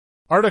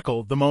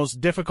Article: The most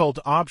difficult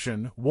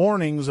option,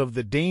 warnings of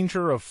the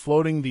danger of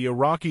floating the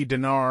Iraqi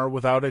dinar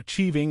without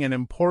achieving an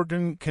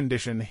important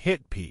condition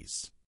hit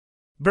piece.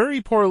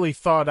 Very poorly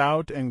thought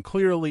out and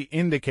clearly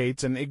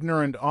indicates an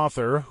ignorant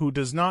author who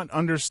does not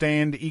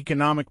understand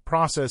economic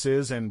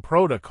processes and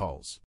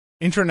protocols,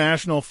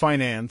 international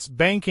finance,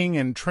 banking,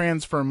 and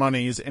transfer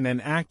monies in an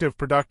active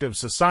productive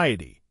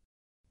society.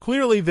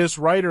 Clearly, this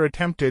writer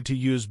attempted to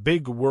use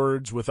big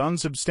words with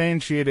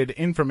unsubstantiated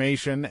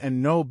information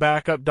and no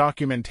backup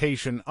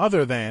documentation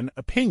other than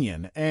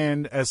opinion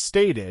and, as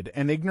stated,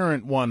 an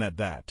ignorant one at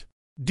that.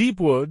 Deep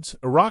woods,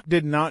 Iraq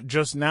did not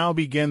just now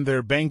begin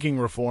their banking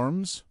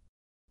reforms.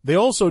 They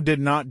also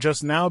did not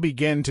just now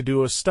begin to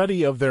do a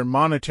study of their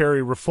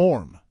monetary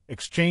reform,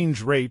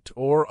 exchange rate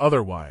or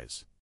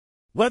otherwise.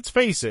 Let's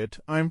face it,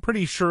 I'm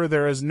pretty sure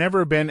there has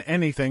never been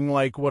anything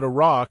like what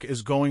Iraq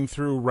is going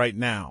through right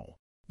now.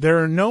 There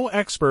are no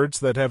experts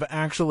that have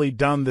actually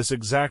done this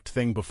exact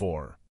thing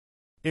before.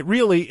 It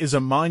really is a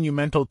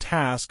monumental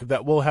task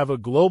that will have a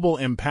global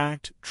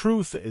impact.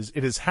 Truth is,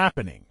 it is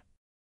happening.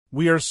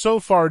 We are so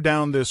far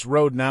down this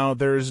road now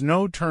there is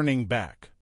no turning back.